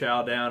 throws some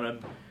chow down him,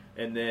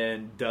 and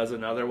then does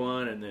another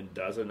one, and then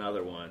does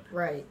another one.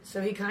 Right.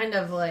 So he kind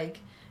of like,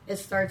 it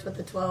starts with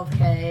the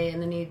 12K,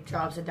 and then he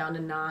drops it down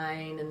to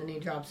 9, and then he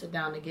drops it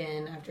down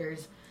again after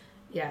his...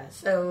 Yeah,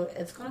 so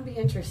it's going to be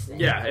interesting.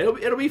 Yeah,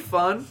 it'll be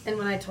fun. And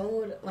when I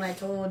told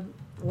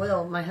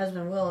Will, my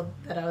husband Will,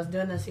 that I was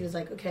doing this, he was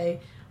like,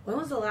 "Okay, when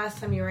was the last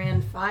time you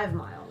ran 5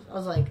 miles?" I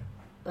was like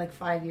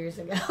 5 years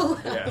ago.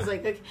 Yeah. I was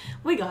like, okay,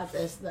 "We got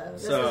this, though.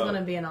 This is going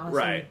to be an awesome."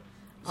 Right.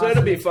 So awesome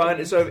it'll be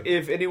experience. fun. So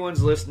if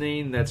anyone's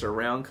listening that's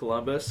around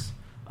Columbus,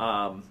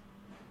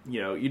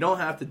 you don't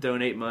have to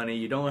donate money.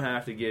 You don't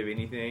have to give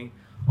anything.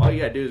 All you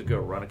got to do is go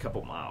run a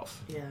couple miles.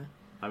 Yeah.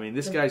 I mean,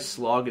 this guy's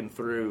slogging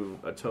through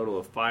a total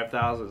of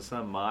 5,000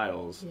 some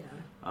miles.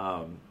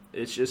 Yeah.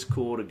 It's just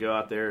cool to go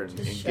out there and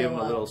give him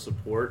a little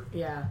support.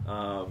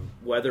 Yeah.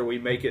 Whether we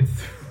make it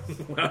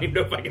through, I don't even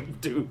know if I can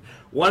do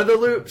one of the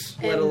loops,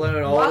 let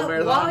alone all the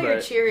marathon. While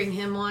you're cheering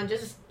him on,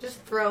 just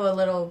throw a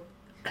little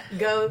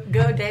go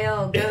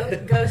Dale,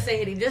 go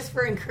Sadie, just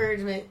for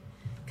encouragement,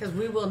 because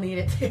we will need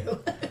it too.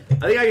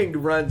 I think I can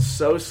run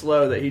so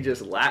slow that he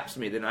just laps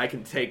me, then I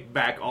can take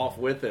back off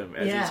with him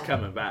as he's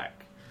coming back.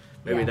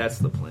 Maybe that's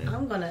the plan.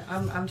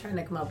 I'm trying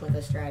to come up with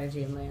a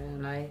strategy, man,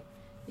 and I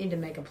need to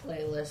make a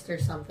playlist or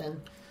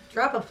something.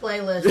 Drop a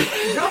playlist.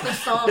 Drop a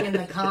song in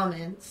the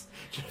comments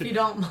if you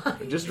don't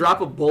mind. Just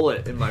drop a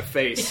bullet in my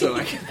face so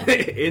I can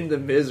end the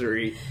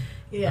misery.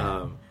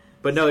 Yeah.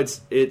 But no,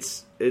 it's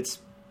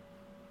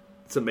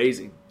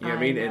amazing. You know what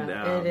I mean? And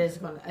it is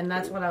fun. And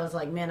that's what I was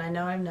like, man, I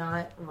know I'm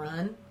not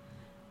run,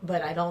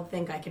 but I don't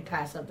think I could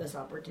pass up this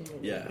opportunity.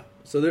 Yeah.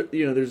 So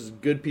there's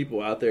good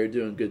people out there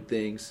doing good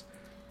things.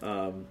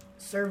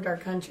 Served our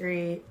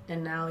country,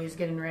 and now he's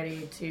getting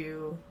ready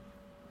to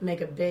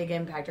make a big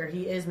impact, or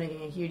he is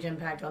making a huge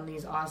impact on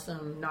these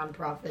awesome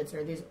nonprofits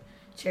or these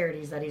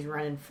charities that he's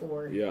running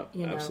for. Yeah,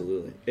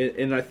 absolutely.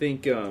 And I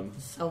think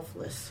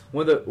selfless.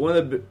 One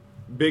of the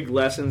big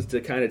lessons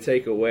to kind of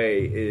take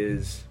away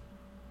is,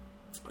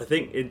 I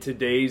think in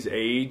today's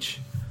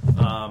age,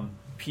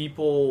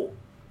 people,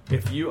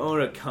 if you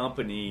own a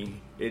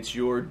company, it's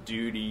your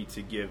duty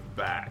to give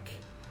back.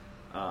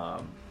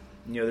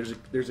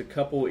 There's a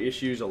couple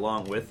issues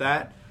along with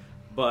that,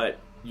 but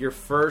your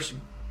first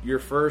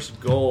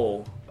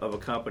goal of a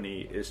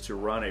company is to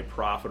run a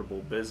profitable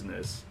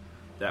business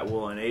that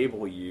will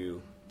enable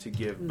you to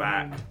give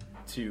back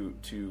to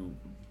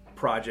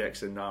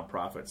projects and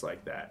nonprofits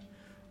like that.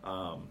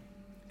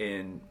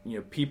 And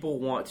people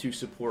want to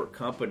support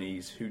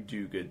companies who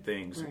do good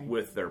things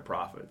with their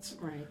profits.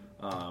 Right.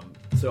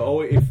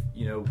 So if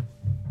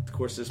of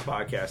course, this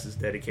podcast is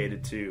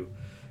dedicated to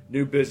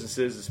new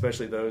businesses,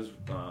 especially those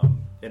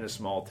in a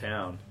small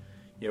town.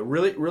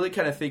 Really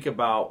kind of think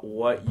about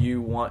what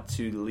you want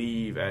to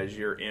leave as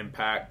your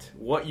impact,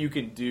 what you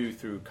can do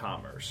through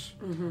commerce.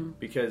 Mm-hmm.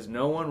 Because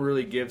no one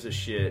really gives a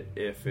shit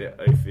if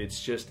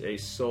it's just a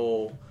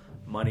sole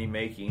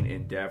money-making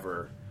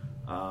endeavor.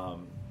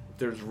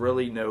 There's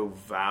really no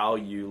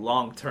value,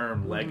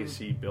 long-term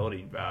legacy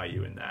building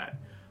value in that.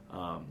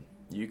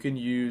 You can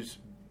use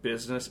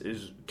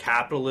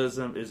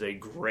capitalism is a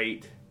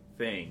great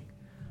thing.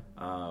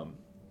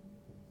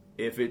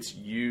 If it's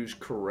used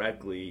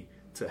correctly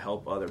to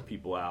help other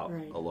people out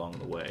along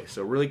the way.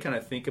 So really kind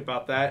of think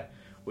about that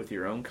with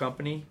your own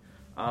company.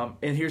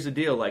 And here's the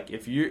deal, like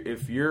if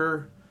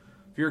you're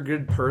a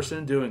good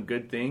person doing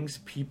good things,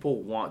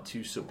 people want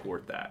to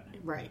support that.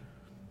 Right.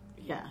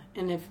 Yeah.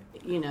 And if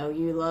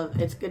you love,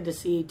 it's good to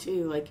see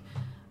too, like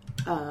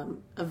a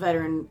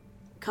veteran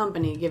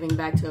company giving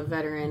back to a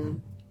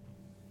veteran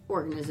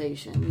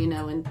organization,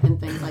 and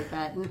things like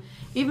that. And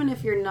even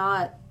if you're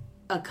not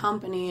a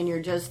company and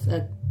you're just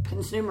a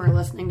consumer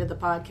listening to the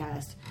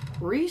podcast,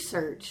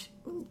 research.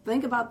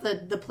 Think about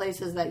the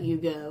places that you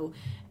go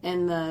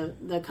and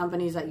the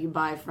companies that you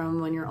buy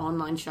from when you're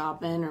online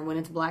shopping or when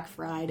it's Black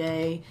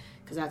Friday,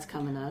 because that's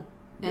coming up.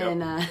 Yep.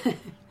 And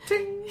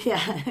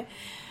yeah,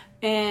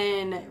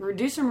 and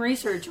do some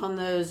research on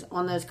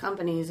those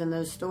companies and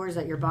those stores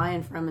that you're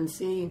buying from, and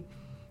see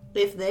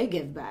if they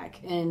give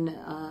back, and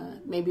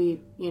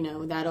maybe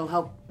that'll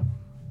help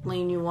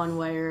lean you one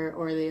way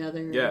or the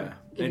other. Yeah.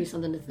 Give you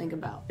something to think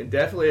about. And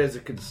definitely as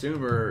a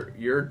consumer,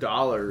 your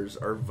dollars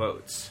are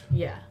votes.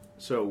 Yeah.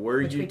 So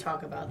we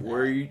talk about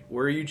that.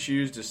 where you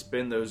choose to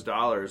spend those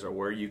dollars are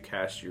where you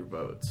cast your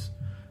votes.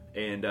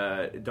 And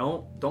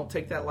don't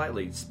take that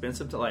lightly. Spend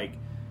some time,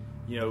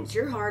 it's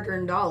your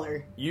hard-earned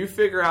dollar. You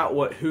figure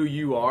out who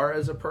you are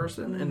as a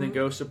person, and then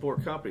go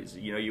support companies.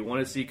 You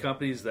want to see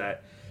companies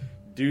that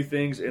do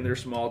things in their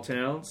small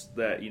towns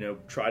that,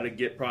 try to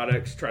get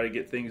products, try to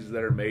get things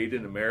that are made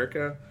in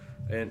America,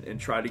 and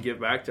try to give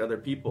back to other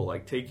people.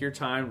 Like, take your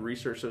time,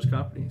 research those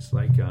companies.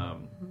 Like,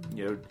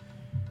 the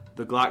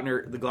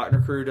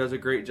Glockner crew does a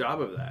great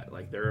job of that.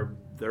 Like,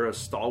 they're a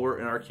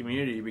stalwart in our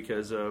community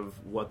because of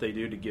what they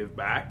do to give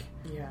back,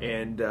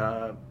 and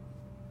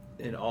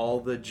all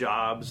the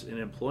jobs and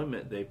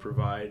employment they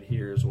provide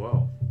here as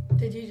well.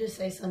 Did you just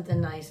say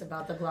something nice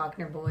about the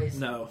Glockner boys?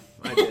 No,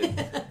 I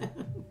didn't.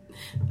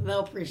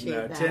 They'll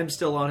appreciate that. Tim's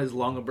still on his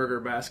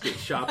Longaberger basket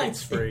shopping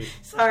spree.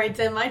 Sorry,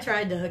 Tim. I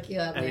tried to hook you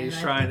up. And he's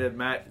trying to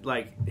match.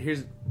 Like,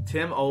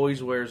 Tim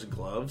always wears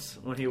gloves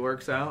when he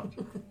works out.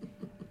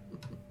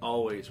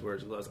 Always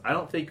wears gloves. I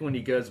don't think when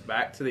he goes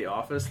back to the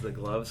office, the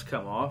gloves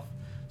come off.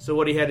 So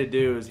what he had to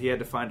do is he had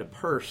to find a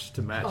purse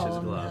to match his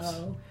gloves.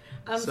 No.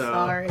 I'm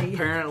sorry.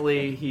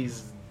 Apparently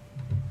he's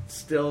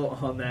still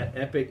on that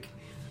epic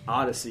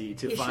odyssey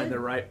to find the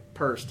right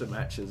purse to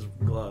match his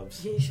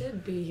gloves. He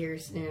should be here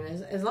soon,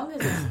 as long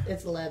as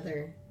it's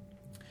leather.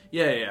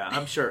 Yeah,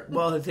 I'm sure.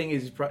 Well, the thing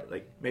is, he's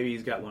probably, maybe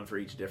he's got one for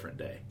each different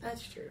day.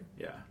 That's true.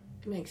 Yeah.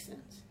 It makes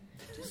sense.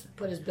 Just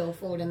put his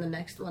billfold in the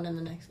next one and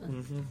the next one.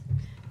 Mm-hmm.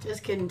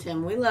 Just kidding,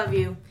 Tim. We love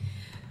you.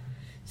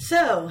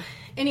 So,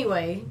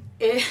 anyway,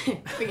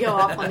 we go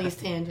off on these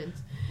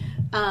tangents.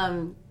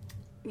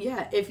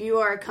 If you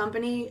are a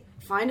company,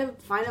 find an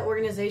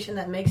organization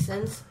that makes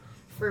sense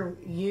for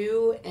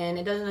you, and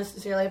it doesn't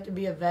necessarily have to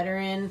be a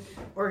veteran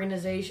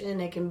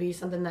organization. It can be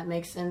something that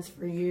makes sense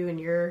for you and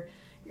your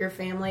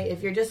family.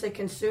 If you're just a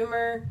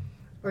consumer,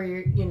 or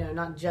you're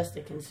not just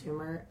a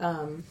consumer,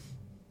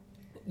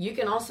 you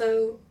can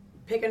also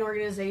pick an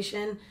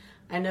organization.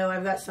 I know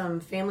I've got some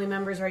family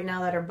members right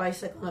now that are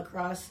bicycling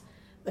across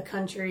the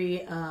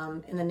country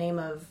in the name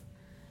of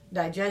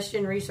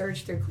digestion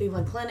research through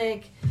Cleveland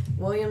Clinic,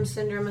 Williams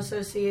Syndrome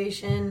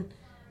Association,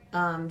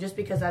 just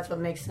because that's what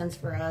makes sense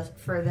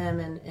for them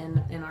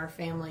and our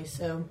family.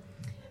 So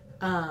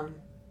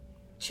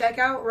check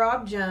out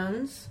Rob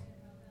Jones.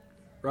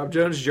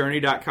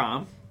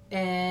 RobJonesJourney.com.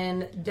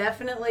 And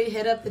definitely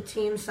hit up the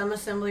Team Some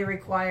Assembly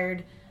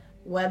Required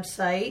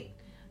website.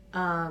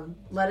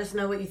 Let us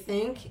know what you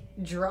think.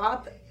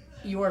 Drop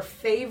your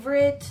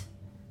favorite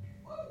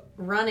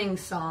running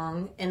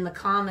song in the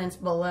comments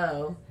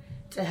below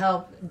to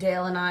help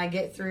Dale and I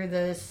get through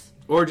this.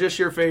 Or just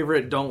your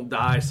favorite Don't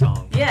Die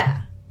song.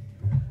 Yeah.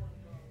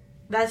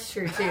 That's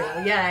true too.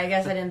 Yeah, I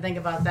guess I didn't think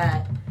about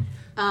that.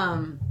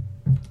 And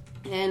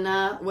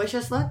wish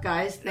us luck,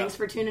 guys. Thanks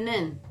for tuning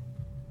in.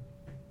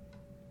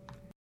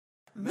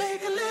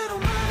 Make a little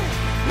money,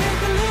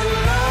 make a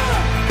little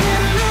love, get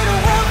a little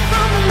help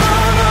from the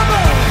Lord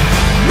above.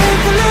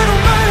 Make a little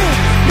money,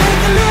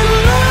 make a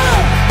little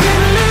love, get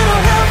a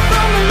little help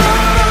from the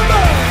Lord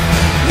above.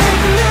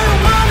 Make a little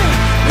money,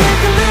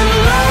 make a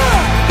little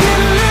love, get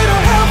a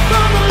little help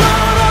from the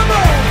Lord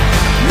above.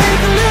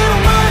 Make a little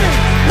money,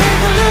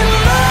 make a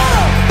little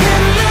love, get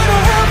a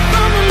little help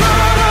from the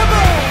Lord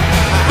above.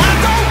 I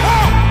don't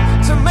want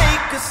to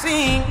make a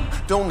scene,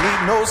 don't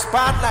need no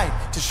spotlight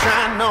to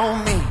shine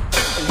on me.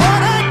 What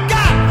I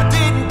got, I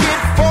didn't get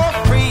for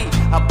free.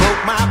 I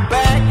broke my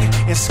back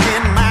and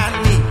skinned my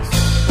knee.